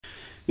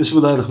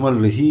Bismillah ar-Rahman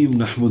ar-Rahim.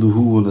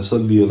 Nahmaduhu wa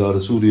nasalli ala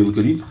Rasulih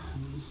al-Kareem.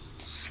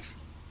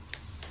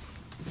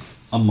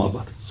 Amma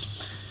Badr.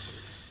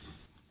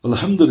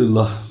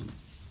 Alhamdulillah.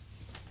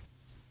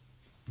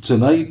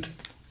 Tonight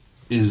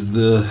is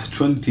the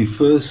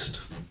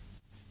 21st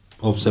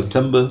of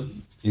September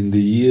in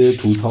the year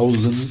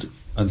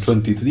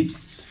 2023.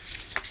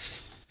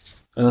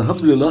 And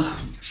Alhamdulillah,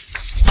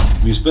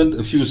 we spent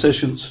a few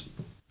sessions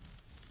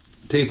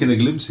taking a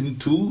glimpse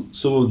into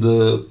some of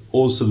the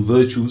awesome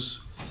virtues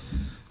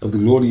of the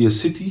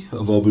glorious city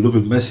of our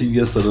beloved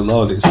Messenger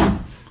sallallahu alaihi wasallam,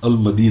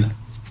 Al-Madinah.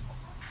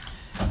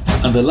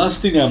 And the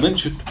last thing I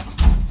mentioned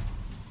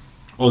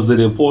was the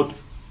report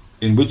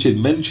in which it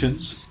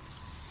mentions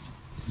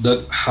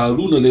that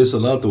Harun alayhi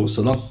salatu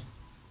wasalam,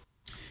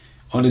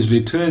 on his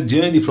return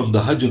journey from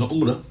the Hajj and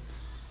Umrah,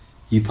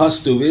 he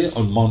passed away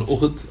on Mount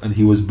Uhud and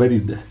he was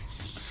buried there.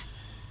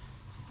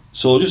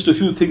 So just a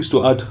few things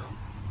to add.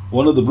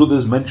 One of the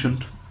brothers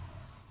mentioned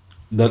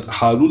that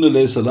Harun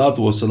alayhi salatu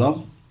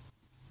wasalam,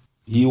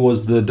 he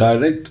was the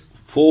direct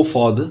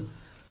forefather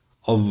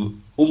of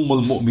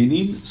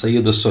al-Mu'mineen,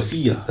 Sayyidah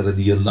Safiya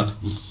radiyallahu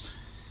anha.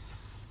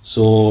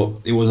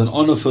 So it was an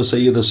honor for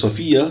Sayyidah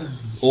Safiya,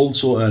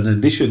 also an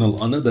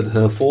additional honor that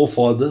her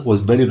forefather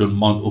was buried on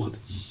Mount Uhud.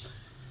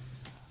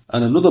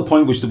 And another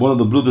point which one of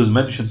the brothers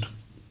mentioned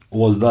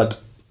was that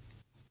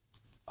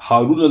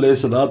Harun alayhi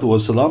salatu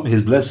wasalam,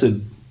 his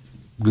blessed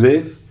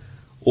grave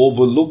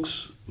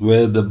overlooks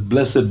where the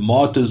blessed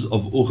martyrs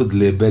of Uhud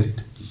lay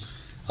buried,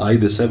 i.e.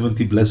 the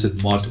 70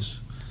 blessed martyrs.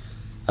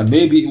 And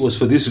maybe it was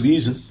for this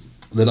reason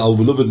that our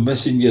beloved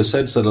Messenger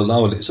said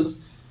sallallahu alaihi wasallam,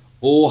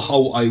 "Oh,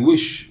 how I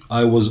wish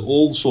I was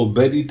also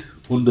buried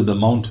under the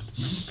mountain."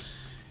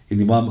 In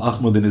Imam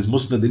Ahmad in his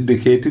Musnad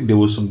indicating there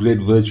was some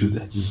great virtue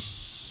there.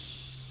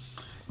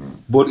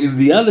 But in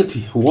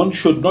reality, one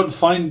should not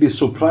find this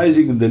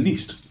surprising in the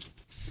least,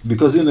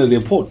 because in a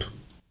report,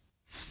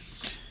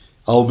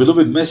 our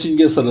beloved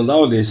Messenger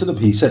sallallahu alaihi wasallam,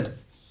 he said,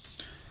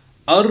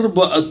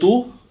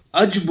 "Arba'atu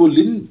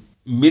ajbulin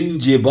min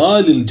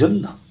jibalil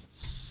jannah."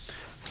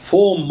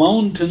 4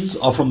 mountains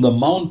are from the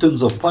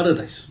mountains of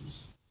paradise.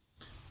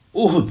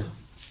 Uhud,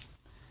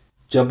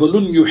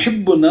 Jabalun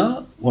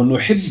yuhibbuna wa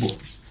nuhibbu.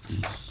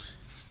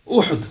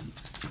 Uhud,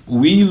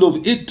 we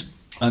love it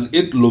and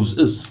it loves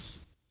us.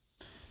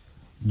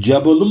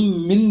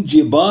 Jabalun min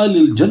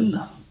jibalil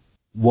jannah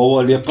wa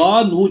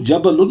wariqanu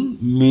jabalun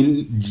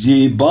min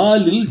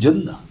jibalil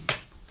jannah.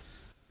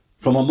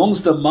 From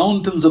amongst the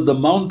mountains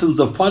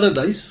of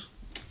paradise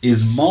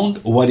is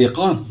Mount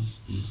Wariqan,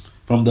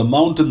 from the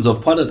mountains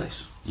of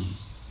paradise.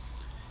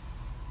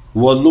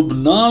 Wa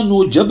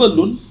Lubnanu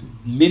jabalun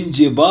min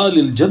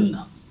jibalil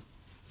jannah.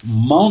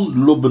 Mount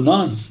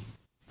Lubnan,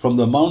 from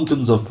the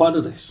mountains of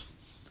paradise.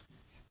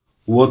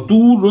 Wa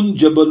Turun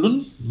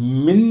jabalun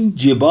min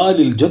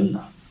jibalil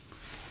jannah.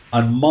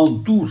 And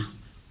Mount Tur,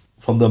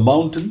 from the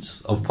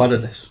mountains of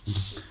paradise.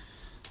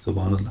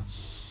 Subhanallah.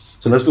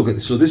 So let's look at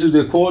this. So this is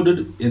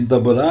recorded in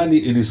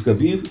Tabarani in his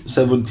Kabir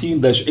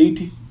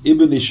 17-80,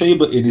 Ibn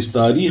Shayba in his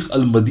Tarikh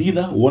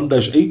al-Madinah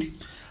 1-80,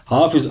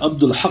 Hafiz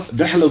Abdul Haq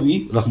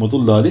Dahlawi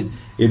rahmatullah alayh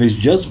in his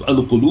Jazb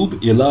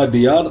al-Qulub ila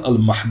Diyar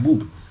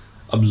al-Mahbub,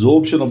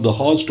 absorption of the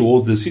hearts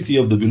towards the city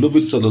of the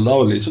beloved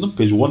sallallahu alayhi wasallam,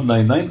 page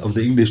 199 of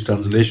the English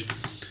translation.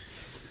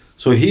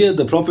 So here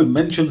the Prophet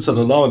mentioned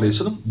sallallahu alayhi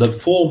wasallam that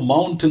 4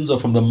 mountains are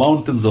from the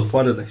mountains of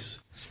paradise.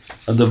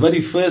 And the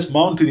very first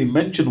mountain he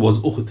mentioned was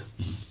Uhud.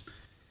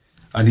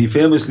 And he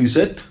famously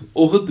said,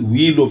 "Uhud,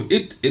 we love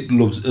it, it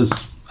loves us."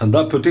 And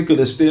that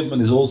particular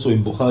statement is also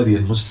in Bukhari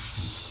and Muslim.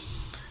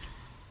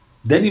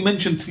 Then he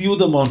mentioned 3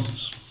 other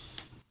mountains.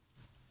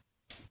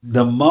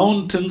 The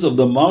mountains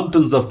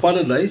of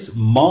paradise,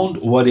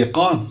 Mount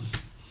Wariqan.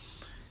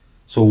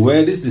 So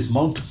where is this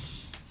mountain?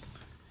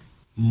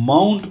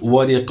 Mount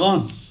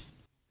Wariqan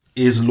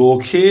is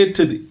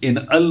located in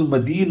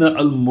Al-Madinah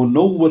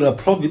Al-Munawwara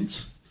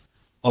province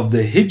of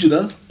the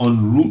Hijrah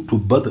en route to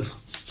Badr.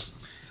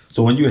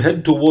 So when you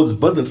head towards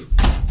Badr,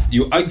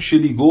 you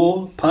actually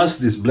go past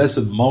this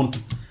blessed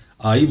mountain,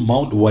 i.e.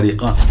 Mount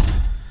Wariqan.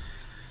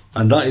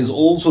 And that is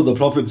also, the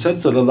Prophet said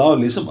sallallahu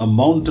alaihi wasallam, a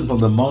mountain from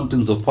the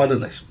mountains of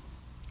paradise.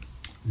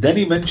 Then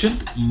he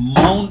mentioned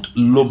Mount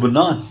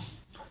Lubnan.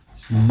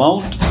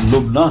 Mount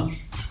Lubnan.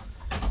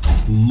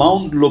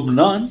 Mount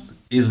Lubnan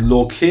is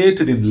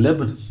located in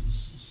Lebanon.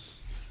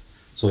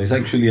 So it's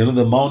actually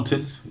another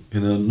mountain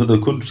in another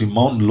country,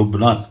 Mount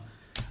Lubnan.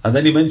 And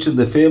then he mentioned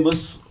the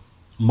famous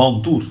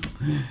Mount Tur,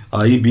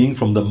 i.e. being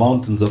from the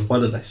mountains of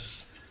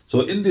paradise.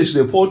 So in this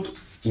report,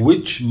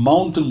 which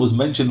mountain was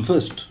mentioned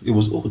first? It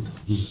was Uhud,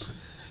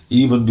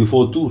 even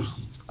before Tur.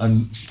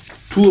 And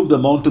 2 of the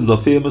mountains are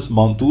famous,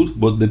 Mount Tur,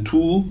 but the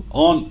 2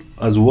 aren't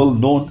as well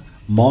known,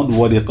 Mount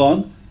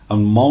Wariqan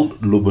and Mount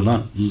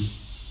Lubnan.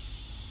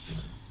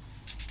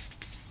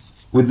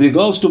 With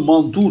regards to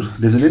Mount Tur,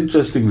 there's an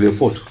interesting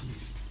report.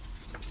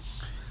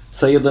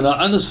 Sayyidina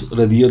Anas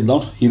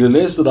radiyallahu anhu, he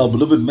relates that our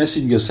beloved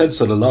Messenger said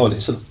sallallahu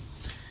alayhi wasallam,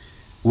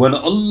 when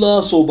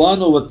Allah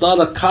subhanahu wa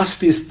ta'ala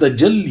cast his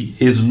tajalli,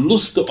 his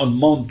luster on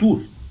Mount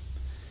Tur,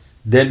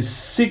 Then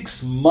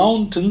 6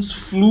 mountains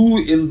flew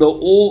in the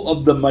awe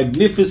of the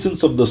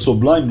magnificence of the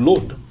sublime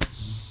Lord.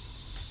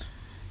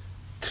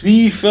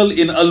 3 fell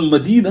in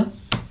Al-Madinah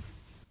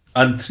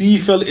and 3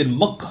 fell in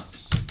Makkah.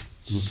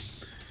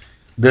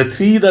 The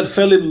 3 that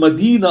fell in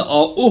Medina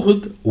are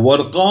Uhud,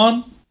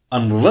 Warqan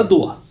and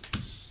Radwa.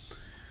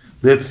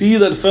 The 3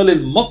 that fell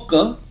in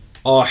Makkah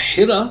are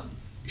Hira,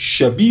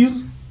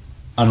 Shabir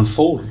and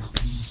Thawr.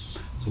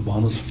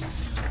 Subhanallah.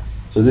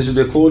 So this is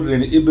recorded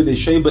in Ibn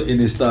Shaybah in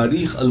his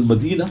Tarikh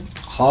al-Madinah.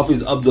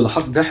 Hafiz Abdul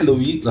Haq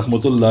Dahlawi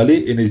rahmatullah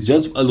alayh in his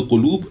Jazb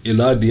al-Qulub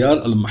ila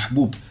Diyar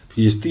al-Mahbub,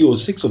 page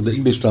 306 of the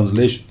English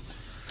translation.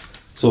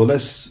 So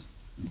let's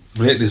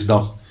break this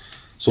down.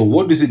 So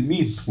what does it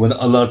mean when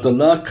Allah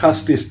Ta'ala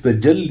cast his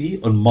tajalli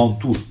on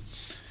Mount Tur?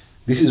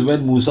 This is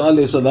when Musa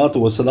alayhi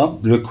salatu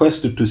wasalam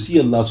requested to see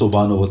Allah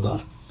subhanahu wa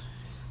ta'ala.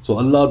 So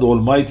Allah the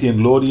Almighty and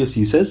Glorious,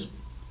 He says,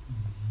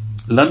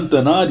 لَن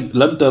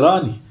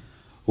تَرَانِي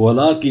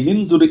ولكن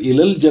انظر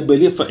إلى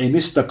الجبل فإن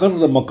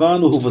استقر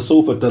مكانه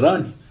فسوف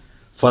تراني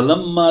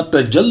فلما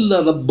تجلى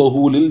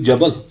ربه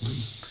للجبل.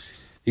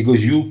 He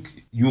goes,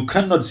 you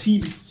cannot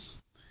see me,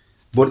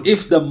 but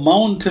if the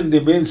mountain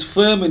remains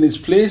firm in its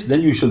place,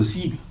 then you shall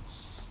see me.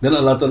 Then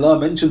Allah Ta'ala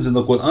mentions in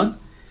the Quran,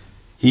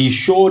 He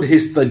showed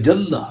His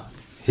tajalla,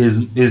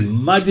 His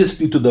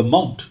majesty to the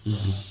mount.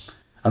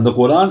 And the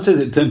Quran says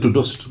it turned to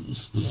dust.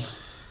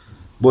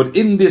 But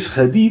in this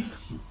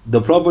hadith,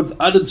 the Prophet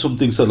added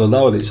something,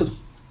 sallallahu alayhi wa sallam.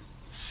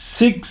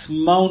 6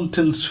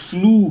 mountains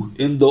flew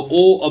in the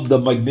awe of the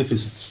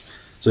magnificence.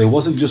 So it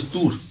wasn't just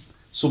Tur.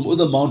 Some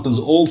other mountains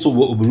also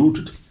were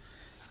uprooted.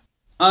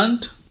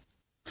 And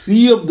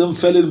 3 of them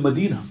fell in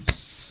Medina.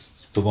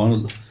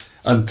 Subhanallah.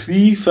 And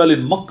 3 fell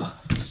in Makkah.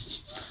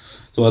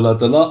 So Allah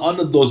Ta'ala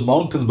honored those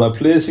mountains by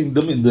placing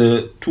them in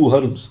the 2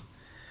 harams.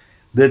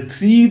 The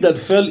 3 that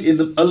fell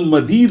in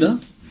Al-Madinah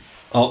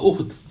are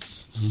Uhud.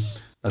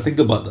 Now think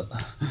about that.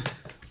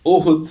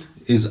 Uhud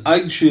is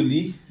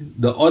actually,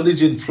 the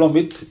origin from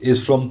it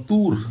is from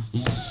Tur.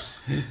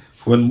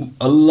 When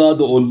Allah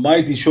the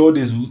Almighty showed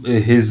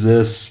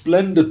His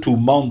splendor to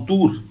Mount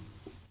Tur,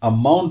 a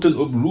mountain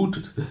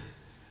uprooted.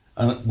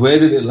 And where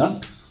did it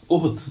land?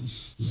 Uhud.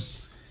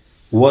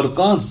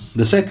 Warqan,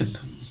 the second.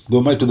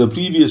 Go back to the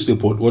previous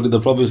report. What did the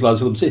Prophet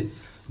ﷺ say?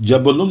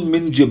 Jabalun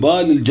min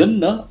jibal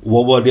al-Jannah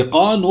wa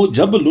wariqanu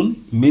jabalun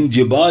min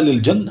jibal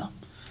al-Jannah.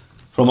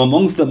 From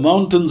amongst the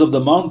mountains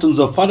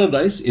of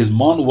paradise is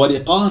Mount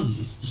Wariqan.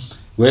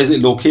 Where is it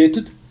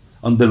located?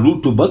 On the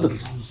route to Badr.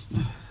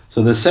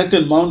 So the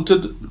second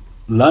mountain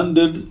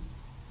landed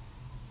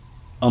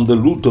on the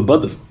route to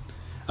Badr.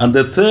 And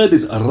the third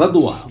is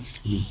Radwa.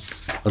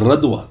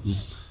 Radwa.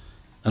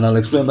 And I'll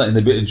explain that in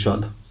a bit,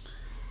 inshallah.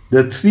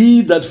 The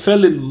 3 that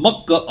fell in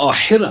Makkah are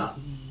Hira,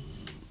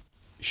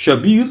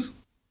 Shabir,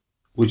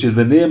 which is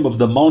the name of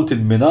the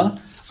mountain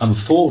Mina, and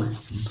Thawr.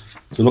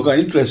 So look how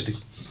interesting.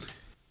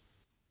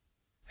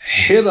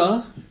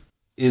 Hira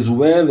is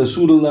where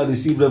Rasulullah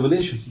received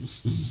revelation.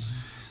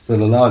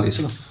 Sallallahu Alaihi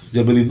Wasallam.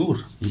 Jabal Nur.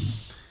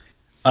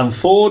 And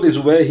Thawr is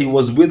where he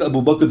was with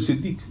Abu Bakr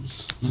Siddiq.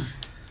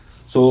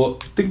 So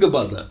think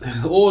about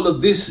that. All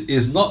of this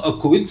is not a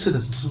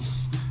coincidence.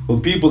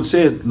 When people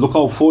say, look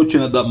how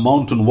fortunate that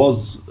mountain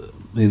was,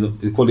 they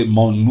call it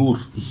Mount Nur,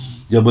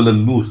 Jabal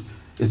al-Nur.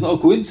 It's not a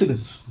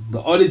coincidence. The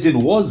origin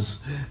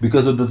was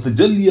because of the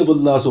tajalli of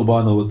Allah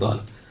subhanahu wa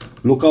ta'ala.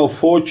 Look how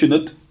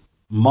fortunate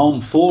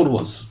Mount Thawr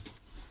was.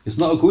 It's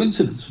not a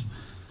coincidence.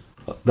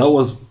 That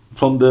was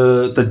from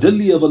the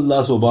tajalli of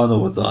Allah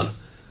subhanahu wa ta'ala.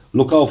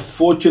 Look how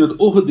fortunate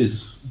Uhud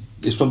is.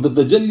 It's from the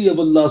tajalli of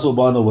Allah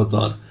subhanahu wa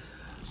ta'ala.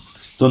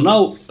 So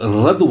now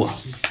Radwa.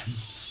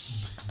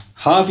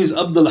 Hafiz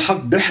Abdul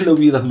Haq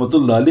Dahlawi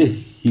rahmatullah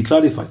alayh, he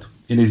clarified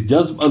in his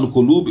Jazb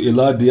al-Qulub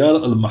ila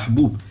Diyar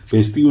al-Mahbub,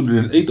 page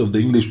 308 of the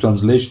English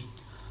translation.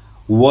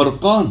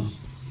 Warqan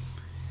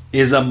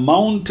is a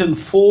mountain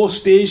 4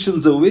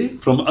 stations away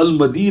from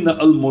Al-Madinah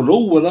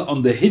al-Murawwara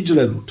on the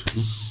Hijrah route.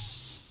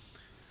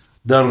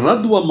 The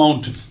Radwa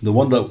mountain, the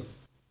one that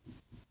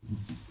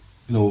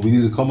we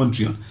need a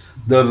commentary on.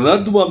 The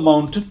Radwa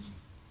mountain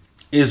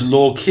is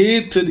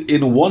located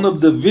in one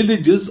of the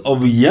villages of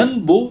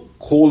Yanbo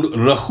called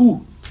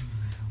Rahu,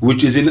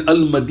 which is in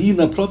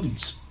Al-Madinah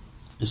province.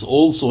 It's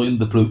also in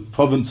the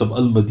province of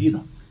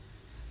Al-Madinah.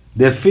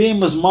 The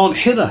famous Mount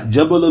Hira,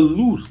 Jabal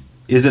al-Nur,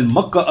 is in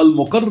Makkah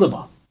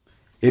al-Mukarramah.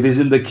 It is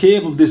in the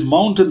cave of this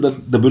mountain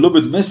that the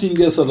beloved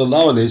Messenger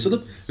sallallahu alaihi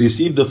wasallam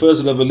received the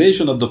first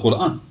revelation of the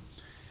Quran.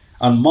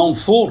 And Mount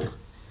Thawr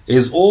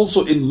is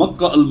also in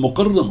Makkah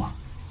al-Mukarramah.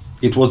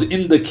 It was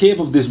in the cave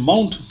of this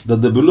mountain that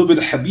the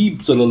beloved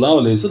Habib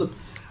sallallahu alaihi wasallam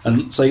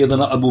and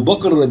Sayyidina Abu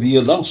Bakr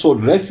radiyallahu anhu sought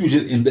refuge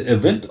in the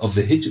event of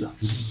the Hijrah.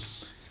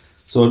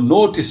 So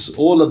notice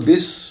all of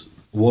this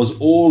was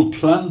all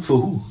planned for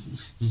who?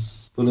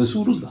 For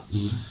Rasulullah.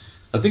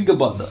 I think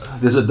about that.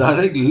 There's a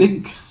direct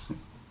link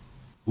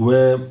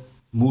where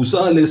Musa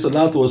alayhi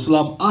salatu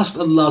wasalam asked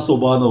Allah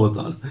subhanahu wa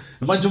ta'ala.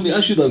 Imagine we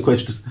ask you that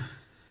question.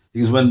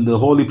 Because when the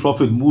Holy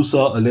Prophet Musa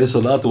alayhi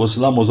salatu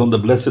wasalam was on the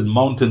blessed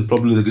mountain,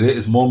 probably the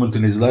greatest moment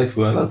in his life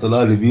where Allah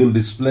Ta'ala revealed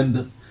His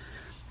splendor.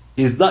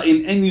 is that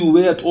in any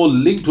way at all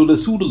linked to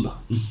Rasulullah?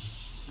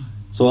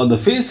 So on the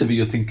face of it,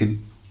 you're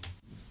thinking,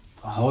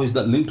 how is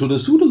that linked to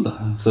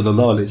Rasulullah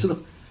sallallahu alaihi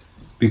wasallam?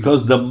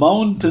 Because the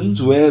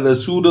mountains where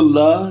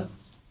Rasulullah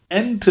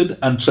entered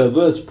and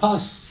traversed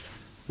past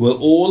were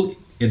all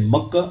in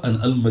Makkah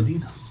and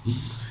Al-Madinah.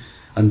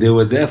 And they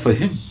were there for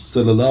him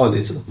sallallahu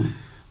alaihi wasallam.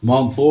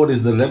 Mount Thor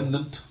is the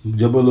remnant,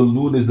 Jabal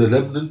al-Nun is the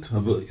remnant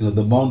of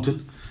the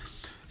mountain.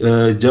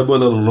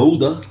 Jabal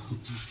al-Rawda,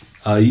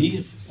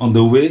 i.e. on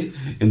the way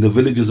in the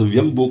villages of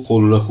Yambu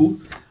called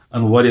Rahu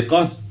and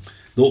Wariqan.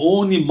 The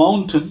only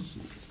mountain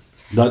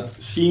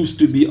that seems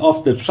to be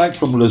off the track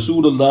from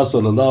Rasulullah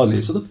sallallahu alaihi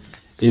wasallam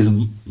is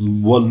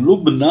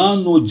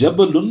Lubnanu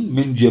Jabalun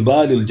min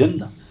Jibal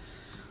al-Jannah.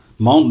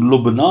 Mount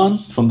Lubnan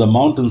from the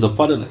mountains of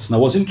paradise. Now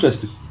what's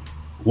interesting,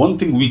 one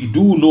thing we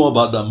do know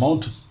about that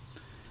mountain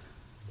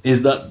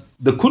is that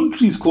the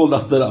country is called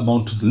after that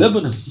mountain,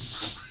 Lebanon.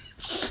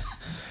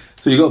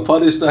 So you got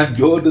Palestine,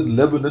 Jordan,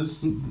 Lebanon.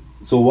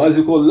 So why is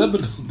it called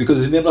Lebanon?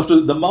 Because it's named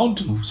after the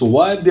mountain. So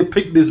why have they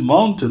picked this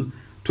mountain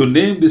to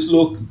name this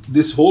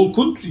whole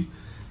country?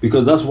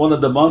 Because that's one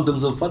of the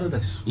mountains of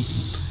paradise.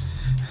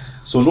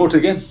 So note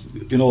again,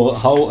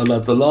 how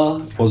Allah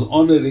Ta'ala was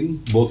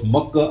honoring both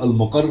Makkah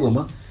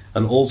al-Mukarramah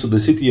and also the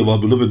city of our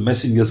beloved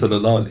Messenger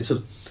sallallahu alaihi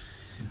wasallam.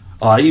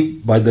 I,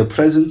 by the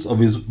presence of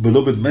his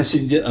beloved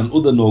Messenger and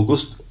other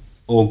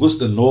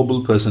august and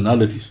noble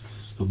personalities.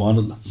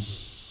 Subhanallah.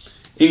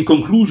 In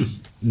conclusion,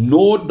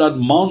 note that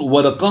Mount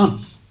Waraqan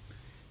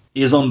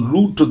is en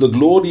route to the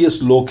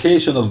glorious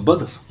location of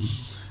Badr.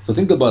 So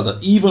think about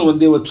that. Even when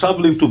they were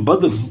traveling to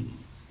Badr,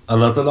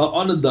 Allah Ta'ala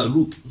honored that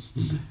route.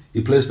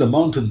 He placed a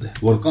mountain there,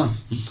 Warqan.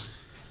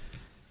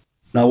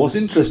 Now what's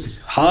interesting,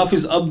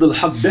 Hafiz Abdul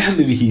Haq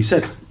Dehlavi, he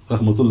said,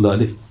 Rahmatullah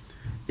alayh,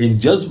 in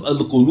Jazb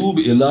al-Qulub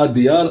ila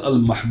Diyar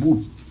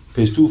al-Mahbub,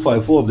 page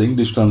 254 of the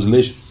English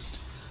translation,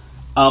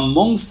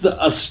 amongst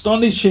the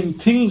astonishing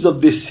things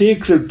of this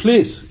sacred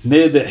place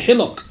near the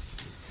hillock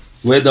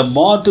where the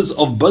martyrs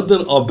of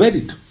Badr are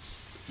buried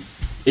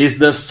is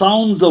the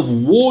sounds of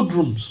war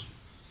drums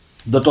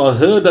that are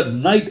heard at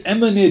night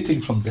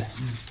emanating from there.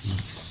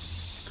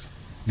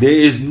 There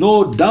is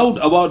no doubt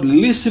about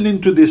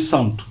listening to this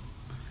sound,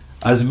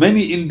 as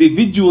many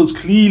individuals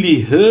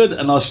clearly heard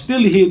and are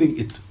still hearing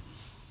it.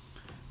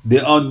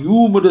 There are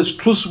numerous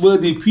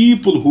trustworthy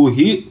people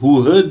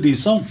who heard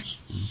these sounds.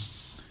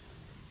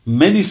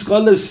 Many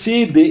scholars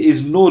say there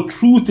is no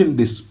truth in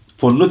this,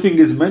 for nothing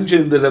is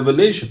mentioned in the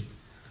revelation.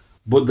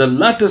 But the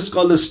latter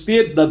scholars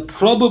state that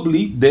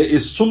probably there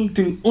is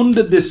something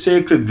under this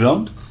sacred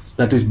ground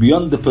that is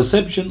beyond the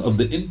perception of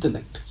the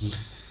intellect.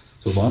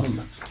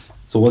 Subhanallah.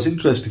 So what's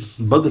interesting,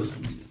 Badr,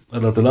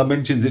 Allah Ta'ala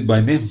mentions it by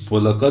name.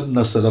 وَلَقَدْ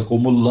نَصَرَكُمُ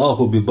اللَّهُ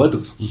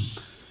بِبَدْرٍ.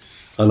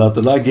 Allah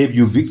Ta'ala gave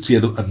you victory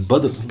at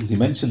Badr. He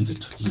mentions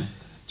it.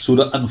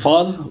 Surah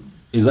Anfal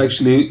is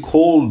actually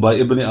called by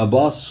Ibn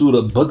Abbas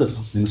Surah Badr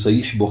in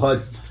Sahih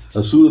Bukhari.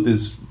 A surah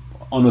is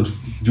honored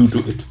due to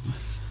it.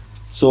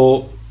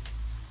 So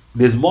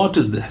there's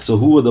martyrs there. So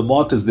who were the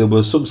martyrs? There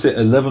were, some say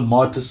 11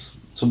 martyrs,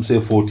 some say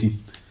 14.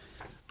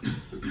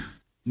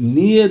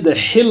 Near the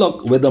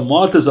hillock where the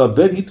martyrs are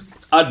buried,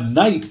 at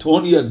night,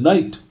 only at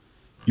night,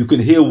 you can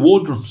hear war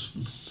drums.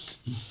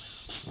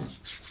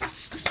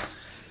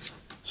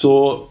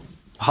 So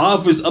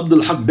Hafiz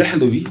Abdul Haq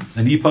Dehlavi,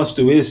 and he passed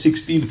away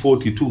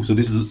 1642. So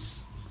this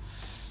is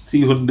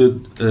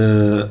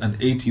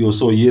 380 or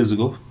so years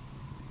ago.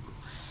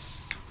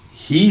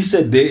 He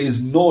said there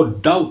is no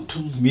doubt,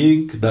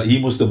 meaning that he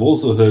must have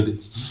also heard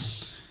it.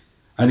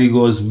 And he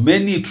goes,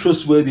 many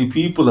trustworthy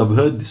people have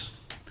heard this.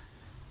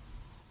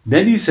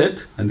 Then he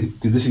said, and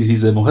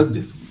he's a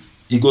muhaddith,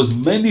 he goes,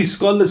 many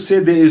scholars say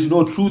there is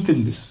no truth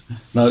in this.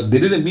 Now, they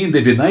didn't mean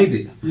they denied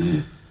it.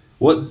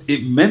 What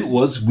it meant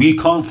was, we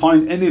can't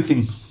find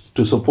anything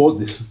to support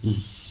this.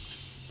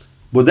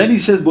 But then he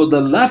says, but the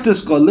latter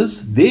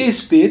scholars, they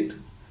state,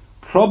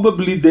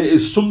 probably there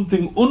is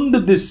something under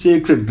this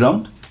sacred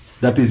ground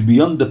that is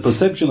beyond the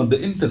perception of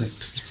the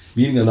intellect.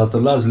 Meaning Allah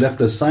Ta'ala has left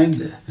a sign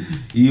there,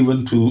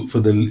 even for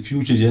the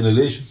future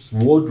generations,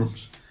 war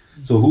drums.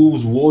 So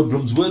whose war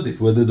drums were they?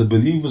 Whether the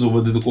believers or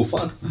whether the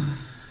kuffar?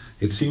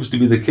 It seems to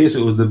be the case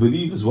it was the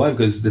believers. Why?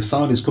 Because the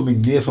sound is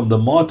coming near from the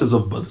martyrs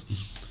of Badr.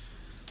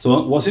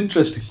 So what's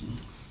interesting,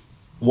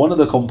 one of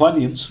the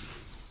companions,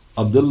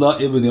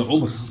 Abdullah ibn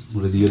Umar,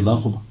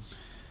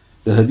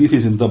 the hadith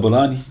is in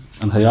Tabarani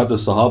and Hayat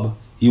al-Sahaba,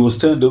 he was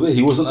turned away.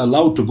 He wasn't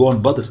allowed to go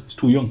on Badr. He's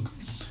too young.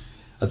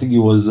 I think he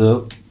was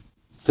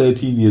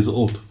 13 years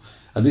old.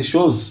 And this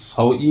shows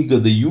how eager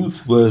the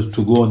youth were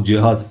to go on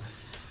jihad.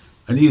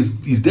 And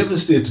he's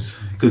devastated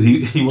because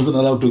he wasn't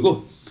allowed to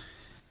go.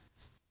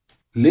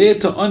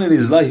 Later on in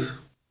his life,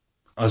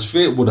 as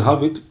fate would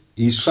have it,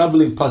 he's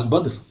traveling past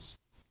Badr.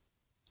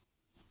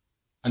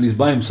 And he's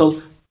by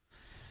himself.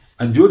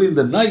 And during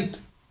the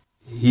night,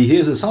 he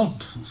hears a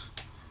sound.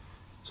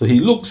 So he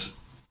looks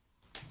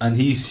and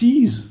he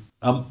sees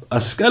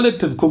a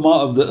skeleton come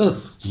out of the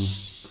earth.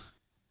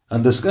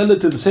 And the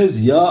skeleton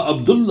says, Ya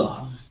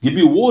Abdullah, give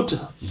me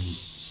water.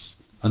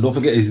 And don't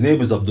forget his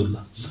name is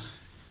Abdullah.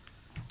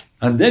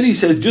 And then he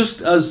says,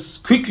 just as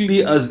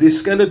quickly as this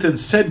skeleton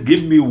said,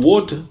 give me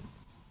water,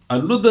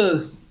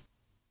 another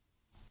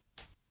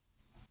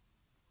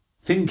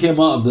thing came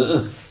out of the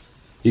earth.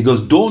 He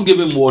goes, don't give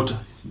him water.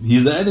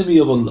 He's the enemy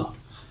of Allah.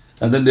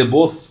 And then they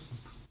both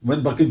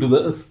went back into the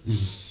earth.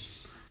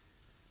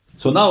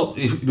 So now,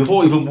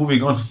 before even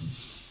moving on,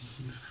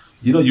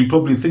 you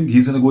probably think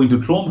he's going to go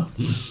into trauma.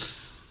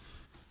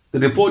 The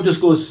report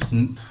just goes,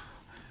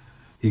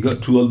 he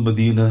got to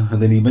Al-Madinah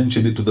and then he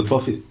mentioned it to the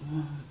Prophet.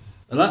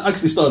 And I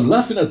actually started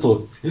laughing. I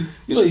thought,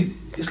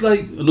 it's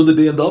like another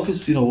day in the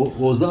office. What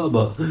was that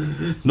about?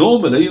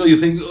 Normally, you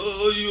think,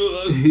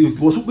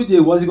 what's up with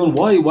you? Why is he going?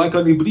 Why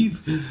can't he breathe?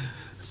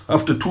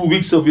 After 2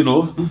 weeks of,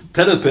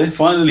 therapy,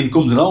 finally he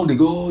comes around. He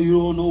goes, oh, you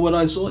don't know what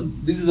I saw.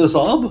 This is the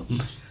Sahaba.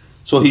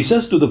 So he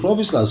says to the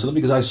Prophet ﷺ,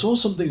 because I saw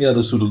something, Ya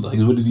Rasulullah. He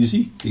goes, what did you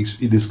see?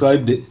 He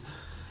described it.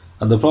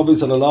 And the Prophet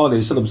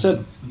ﷺ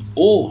said,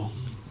 oh,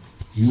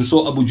 you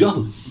saw Abu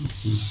Jahl.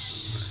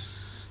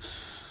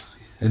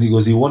 And he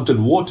goes, he wanted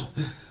water.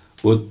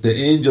 But the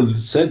angel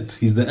said,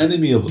 he's the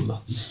enemy of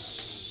Allah.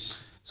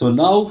 So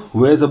now,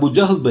 where's Abu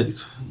Jahl buried?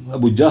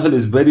 Abu Jahl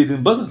is buried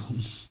in Badr.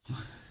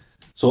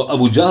 So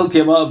Abu Jahl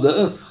came out of the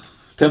earth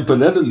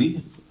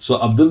temporarily. So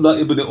Abdullah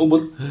ibn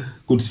Umar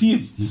could see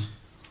him.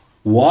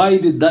 Why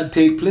did that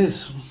take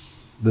place?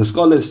 The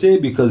scholars say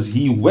because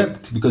he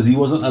wept, because he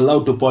wasn't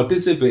allowed to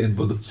participate in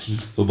Badr.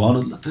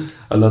 SubhanAllah.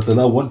 Allah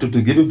Ta'ala wanted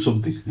to give him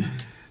something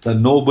that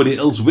nobody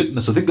else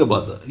witnessed. So think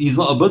about that. He's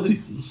not a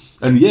Badri.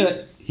 And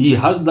yet, he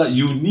has that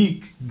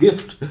unique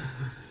gift.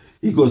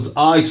 He goes,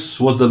 I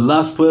was the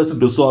last person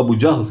to see Abu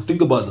Jahl.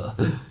 Think about that.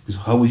 He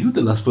goes, how were you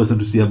the last person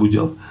to see Abu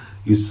Jahl?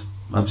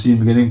 I've seen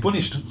him getting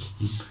punished.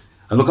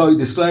 And look how he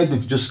described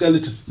him, just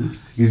skeleton.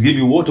 He's giving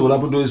you water, what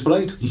happened to his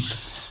pride?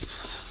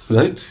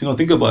 Right?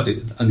 Think about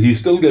it. And he's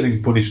still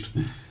getting punished.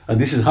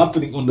 And this is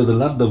happening under the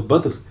land of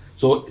Badr.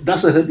 So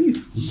that's a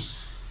hadith.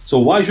 So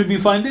why should we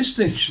find this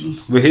strange?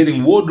 We're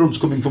hearing war drums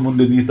coming from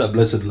underneath that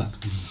blessed land.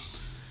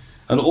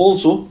 And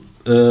also,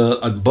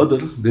 at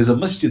Badr, there's a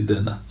masjid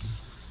there now.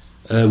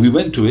 We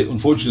went to it.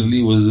 Unfortunately,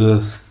 it was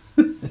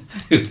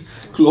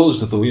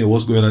closed. I thought,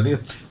 what's going on here?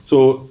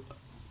 So,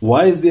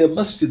 why is there a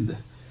masjid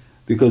there?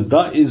 Because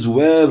that is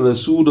where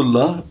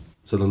Rasulullah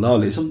sallallahu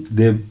alaihi wasallam,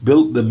 they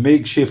built the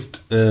makeshift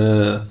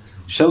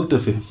shelter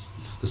for him,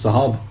 the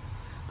Sahaba.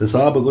 The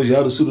Sahaba goes,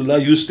 Ya Rasulullah,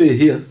 you stay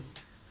here.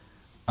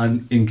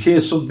 And in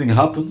case something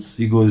happens,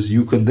 he goes,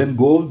 you can then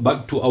go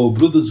back to our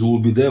brothers who will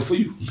be there for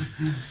you.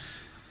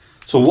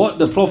 So what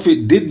the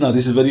Prophet did now,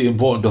 this is very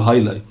important to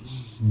highlight.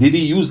 Did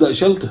he use that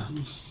shelter?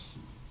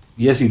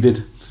 Yes, he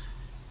did.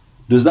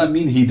 Does that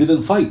mean he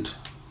didn't fight?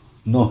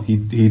 No, he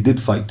did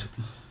fight.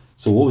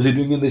 So what was he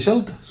doing in the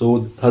shelter?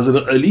 So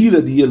Hazrat Ali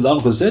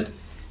radiyallahu anhu said,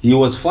 he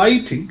was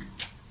fighting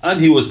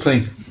and he was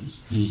praying.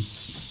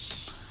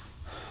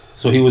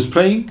 So he was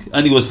praying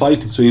and he was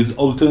fighting. So he was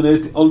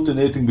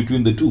alternating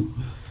between the two.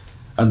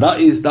 And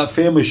that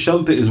famous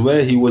shelter is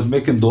where he was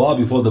making dua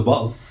before the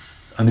battle.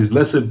 And his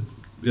blessed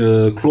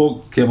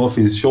cloak came off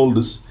his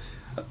shoulders.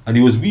 And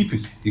he was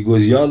weeping. He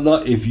goes, Ya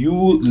Allah, if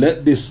you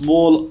let this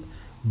small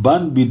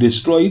band be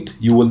destroyed,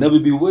 you will never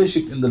be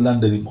worshipped in the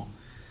land anymore.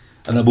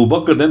 And Abu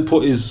Bakr then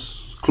put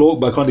his cloak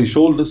back on his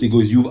shoulders. He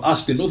goes, you've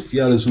asked enough,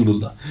 Ya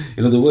Rasulullah.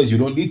 In other words, you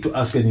don't need to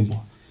ask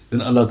anymore.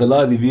 Then Allah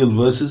Ta'ala revealed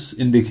verses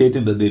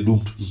indicating that they're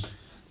doomed.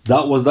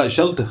 That was that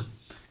shelter.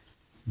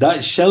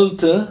 That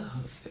shelter,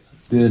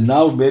 they're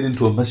now made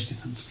into a masjid.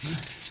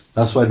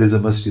 That's why there's a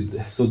masjid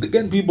there. So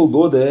again, people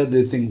go there,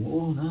 they think,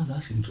 oh, no,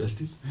 that's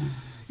interesting.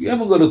 You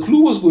haven't got a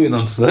clue what's going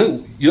on, right?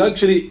 You're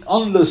actually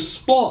on the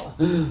spot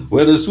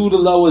where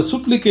Rasulullah was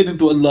supplicating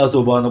to Allah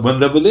subhanahu when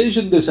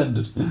revelation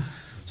descended.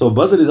 So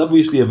Badr is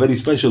obviously a very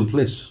special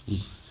place.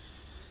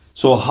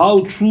 So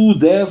how true,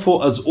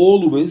 therefore, as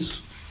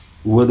always,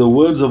 were the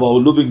words of our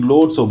loving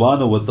Lord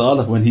subhanahu wa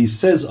ta'ala when he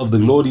says of the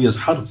glorious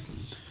Haram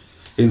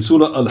in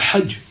Surah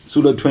Al-Hajj,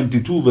 Surah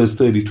 22, verse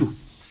 32.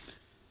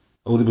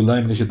 أعوذ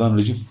بالله من الشيطان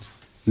الرجيم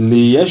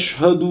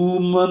لِيَشْهَدُوا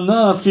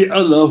مَنَافِعَ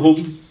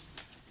لَهُمْ,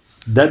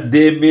 that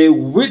they may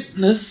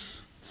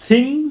witness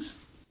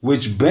things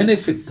which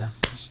benefit them.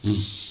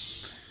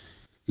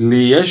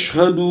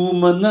 لِيَشْهَدُوا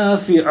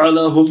مَنَافِعَ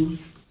لَهُمْ,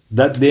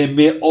 that they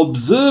may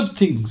observe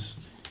things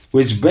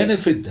which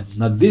benefit them.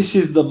 Now this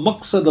is the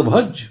maqsad of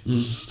Hajj.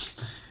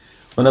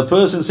 When a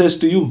person says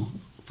to you,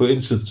 for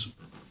instance,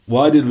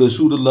 why did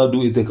Rasulullah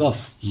do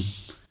itikaf?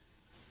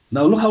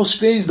 Now look how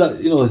strange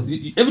that,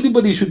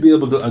 everybody should be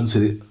able to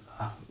answer it.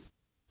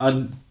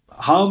 And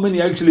how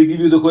many actually give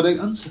you the correct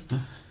answer?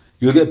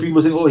 You'll get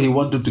people saying, oh, he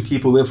wanted to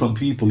keep away from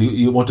people,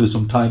 he wanted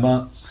some time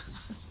out.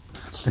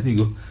 Then you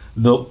go,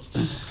 no.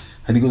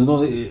 And he goes,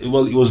 no,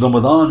 well, it was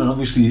Ramadan, and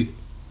obviously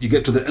you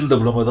get to the end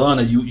of Ramadan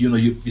and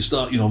you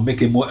start,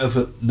 making more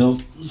effort. No.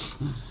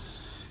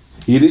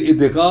 He did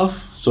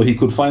itikaf so he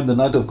could find the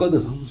night of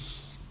Qadr.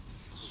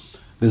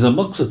 There's a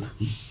maqsad.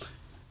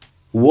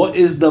 What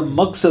is the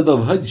maqsad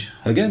of Hajj?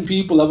 Again,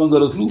 people haven't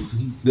got a clue.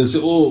 They'll say,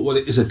 oh, well,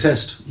 it's a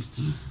test.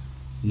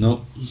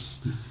 No.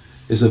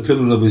 It's a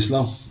pillar of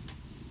Islam.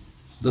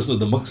 That's not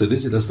the maqsad,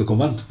 is it? That's the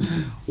command.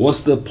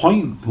 What's the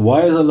point?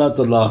 Why is Allah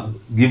Ta'ala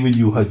giving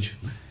you Hajj?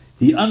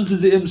 He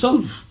answers it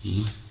himself.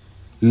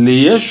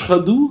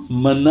 لِيَشْهَدُوا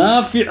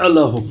مَنَافِعَ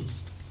لَهُمْ,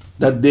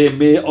 that they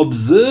may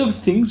observe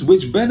things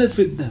which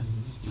benefit them.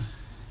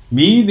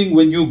 Meaning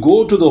when you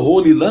go to the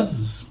Holy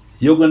Lands,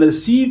 you're going to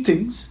see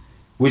things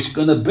which are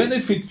going to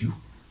benefit you.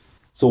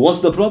 So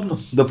what's the problem?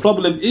 The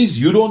problem is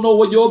you don't know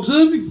what you're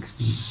observing.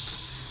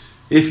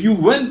 If you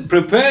went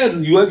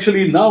prepared, you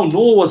actually now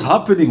know what's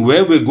happening,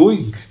 where we're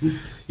going.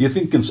 You're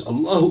thinking,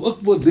 Allahu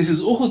Akbar, this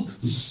is Uhud.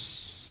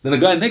 Then a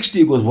guy next to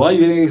you goes, why are you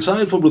getting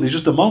excited for, brother? It's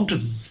just a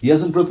mountain. He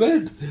hasn't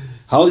prepared.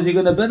 How is he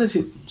going to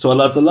benefit? So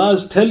Allah Ta'ala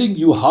is telling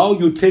you how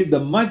you take the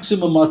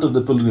maximum out of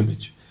the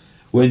pilgrimage.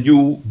 When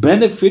you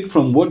benefit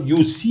from what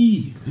you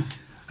see.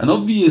 And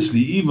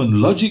obviously,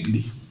 even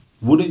logically,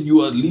 wouldn't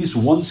you at least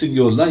once in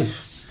your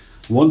life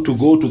want to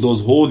go to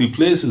those holy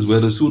places where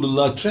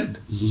Rasulullah tread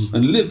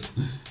and lived?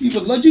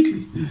 Even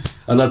logically.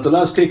 Allah Ta'ala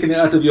has taken it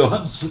out of your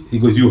hands. He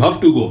goes, you have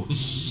to go.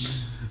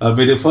 I've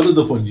made it farad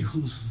upon you.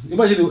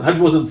 Imagine if Hajj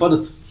wasn't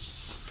farad.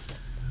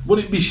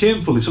 Wouldn't it be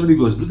shameful if somebody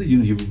goes, brother,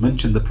 you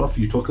mentioned the Prophet,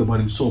 you talk about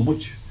him so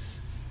much.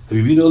 Have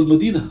you been to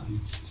Al-Madinah?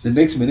 The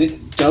next minute,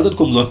 Chadar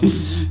comes on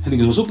and he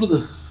goes, what's up,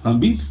 brother? I'm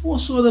been. What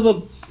sort of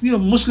a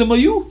Muslim are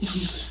you?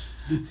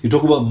 You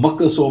talk about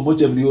Makkah so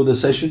much every other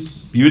session.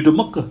 You went to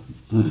Makkah.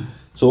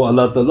 So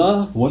Allah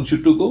Ta'ala wants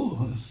you to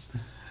go.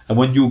 And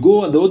when you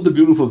go, and the other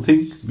beautiful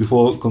thing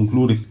before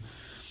concluding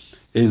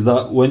is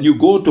that when you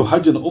go to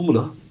Hajj and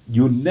Umrah,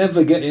 you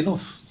never get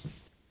enough.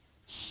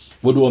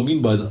 What do I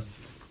mean by that?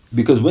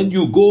 Because when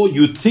you go,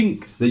 you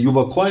think that you've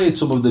acquired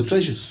some of the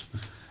treasures.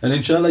 And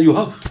inshallah you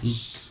have.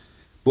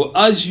 But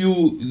as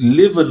you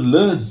live and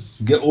learn,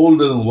 get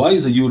older and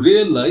wiser, you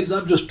realize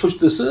I've just touched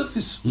the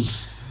surface.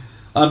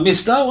 I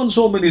missed out on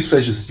so many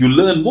treasures. You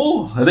learn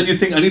more. And then you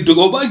think, I need to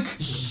go back.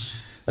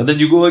 And then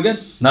you go again.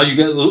 Now you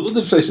get the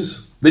other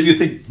treasures. Then you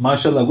think,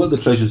 mashallah, I've got the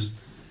treasures.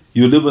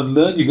 You live and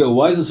learn, you get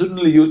wiser.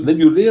 Suddenly, then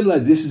you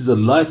realize this is a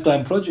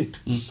lifetime project.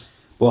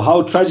 But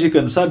how tragic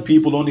and sad,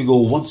 people only go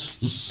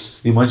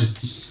once. Imagine.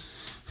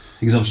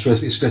 Because I'm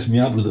stressed. It stressed me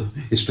out, brother.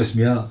 It stressed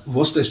me out.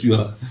 What stressed you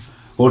out?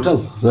 Hotel,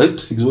 right?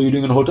 Because what are you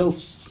doing in a hotel?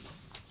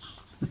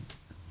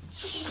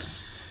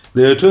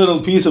 The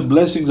eternal peace and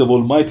blessings of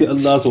Almighty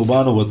Allah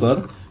subhanahu wa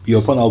ta'ala be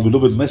upon our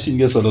beloved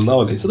Messenger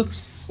sallallahu alayhi wa sallam,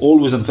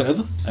 always and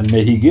forever. And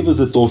may he give us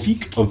the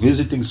tawfiq of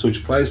visiting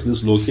such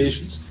priceless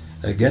locations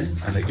again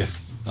and again.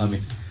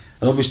 Ameen.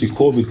 And obviously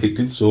COVID kicked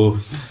in, so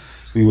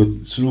we were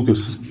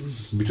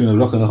snookered between a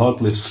rock and a hard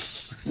place.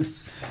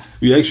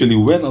 We actually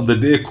went on the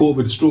day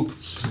COVID struck.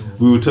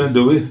 We were turned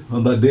away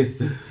on that day.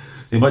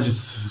 Imagine,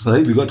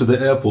 right? We got to the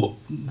airport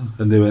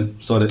and they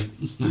went, sorry.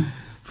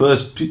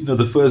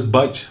 The first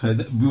batch,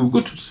 and we were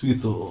good, we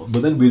thought,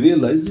 but then we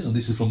realized,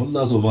 this is from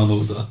Allah subhanahu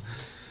wa ta'ala.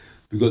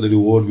 We got the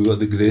reward, we got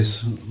the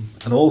grace.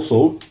 And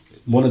also,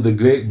 one of the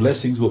great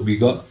blessings, what we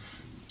got,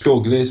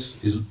 pure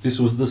grace, is this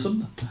was the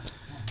sunnah.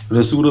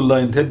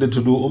 Rasulullah intended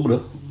to do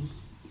umrah,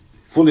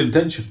 full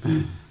intention.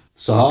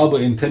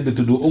 Sahaba intended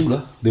to do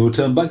umrah, they would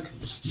turn back.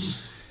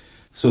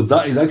 So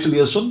that is actually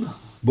a sunnah.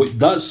 But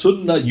that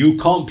sunnah you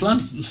can't plan.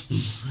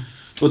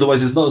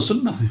 Otherwise it's not a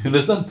sunnah. You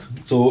understand?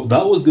 So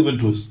that was given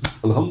to us.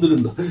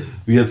 Alhamdulillah.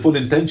 We had full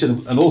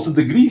intention. And also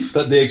the grief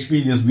that they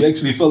experienced, we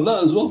actually felt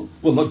that as well.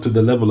 Well, not to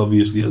the level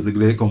obviously as the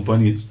great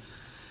companions.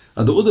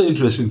 And the other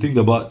interesting thing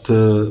about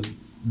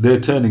their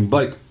turning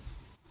back,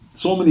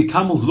 so many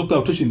camels, look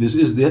how touching this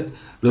is.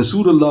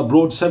 Rasulullah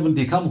brought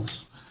 70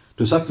 camels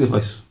to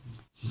sacrifice.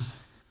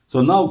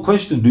 So now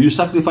question, do you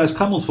sacrifice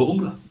camels for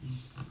umrah?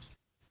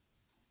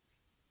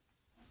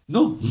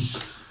 No.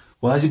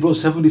 Why has he brought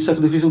 70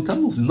 sacrificial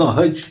camels? It's not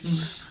Hajj.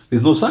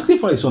 There's no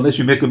sacrifice unless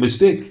you make a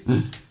mistake.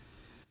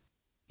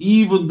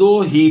 Even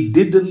though he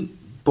didn't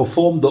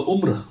perform the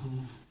umrah,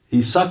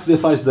 he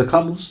sacrificed the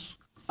camels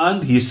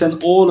and he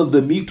sent all of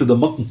the meat to the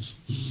muttons.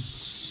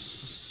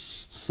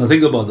 Now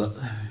think about that.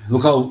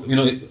 Look how,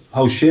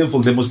 how shameful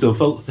they must have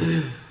felt.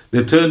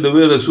 They turned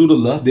away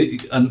Rasulullah,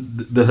 and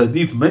the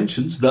hadith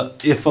mentions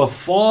that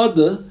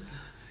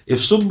if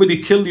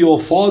somebody killed your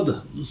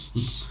father,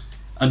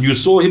 and you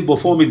saw him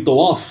performing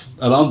tawaf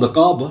around the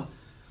Kaaba,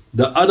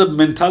 the Arab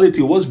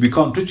mentality was, we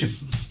can't touch him.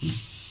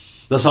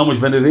 That's how much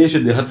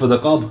veneration they had for the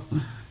Kaaba.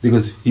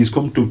 Because he's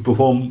come to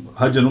perform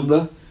Hajj and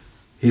Umrah,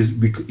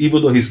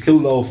 even though he's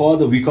killed our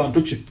father, we can't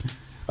touch him.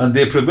 And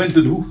they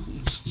prevented who?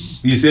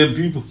 These same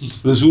people.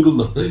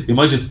 Rasulullah,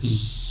 imagine.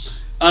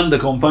 And the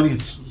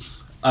companions.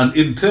 And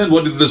in turn,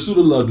 what did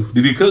Rasulullah do?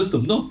 Did he curse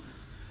them? No.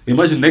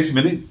 Imagine next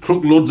minute,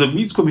 truckloads of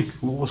meat's coming.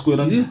 What's going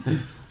on here?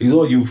 He's,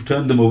 you've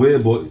turned them away,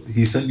 but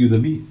he sent you the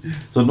meat.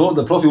 So no,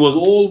 the Prophet was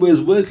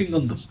always working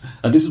on them.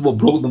 And this is what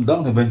broke them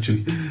down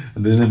eventually.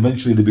 And then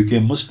eventually they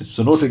became Muslims.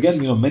 So note again,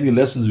 many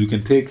lessons we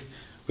can take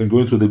when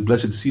going through the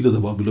blessed seerah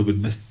of our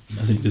beloved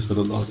Messenger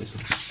sallallahu alaihi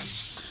wasallam.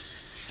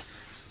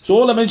 So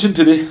all I mentioned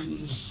today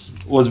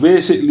was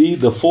basically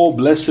the 4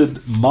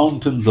 blessed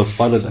mountains of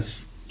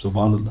paradise.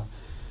 Subhanallah.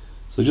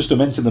 So just to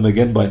mention them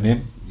again by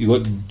name, you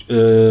got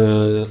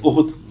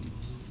Uhud,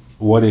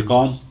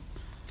 Wariqan,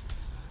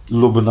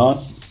 Lebanon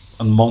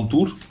and Mount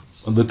Tur.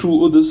 And the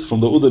two others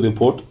from the other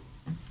report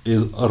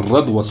is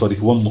Radwa, sorry,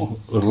 one more.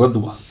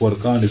 Radwa,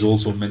 Warqan is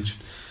also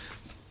mentioned.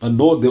 And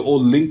no, they're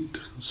all linked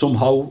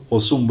somehow or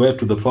somewhere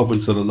to the Prophet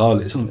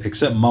ﷺ,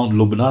 except Mount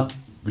Lebanon,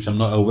 which I'm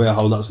not aware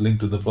how that's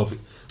linked to the Prophet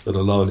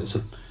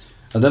ﷺ.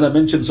 And then I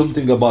mentioned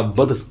something about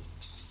Badr,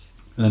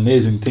 an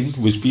amazing thing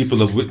which people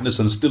have witnessed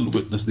and still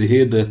witness. They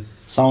hear the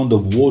sound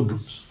of war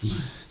drums,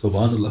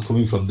 subhanAllah,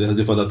 coming from there, as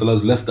if Allah Ta'ala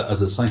has left that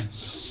as a sign.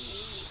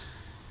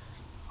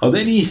 Are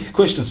there any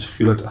questions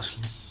you'd like to ask?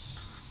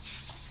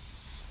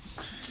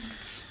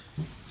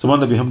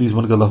 سبحان بحمده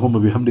سبحانك اللهم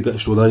بحمدك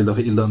أشهد أن لا إله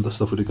إلا أنت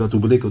أستغفرك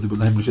وأتوب إليك وأتوب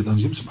بالله من الشيطان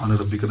الرجيم سبحان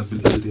ربك رب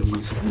العزة عما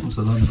يصفون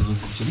وسلام على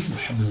المرسلين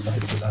والحمد لله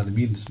رب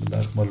العالمين بسم الله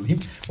الرحمن الرحيم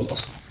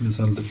والأصل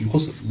الإنسان لفي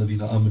خسر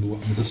الذين آمنوا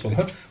وعملوا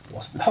الصالحات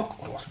وتواصوا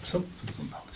بالحق وتواصوا بالصبر.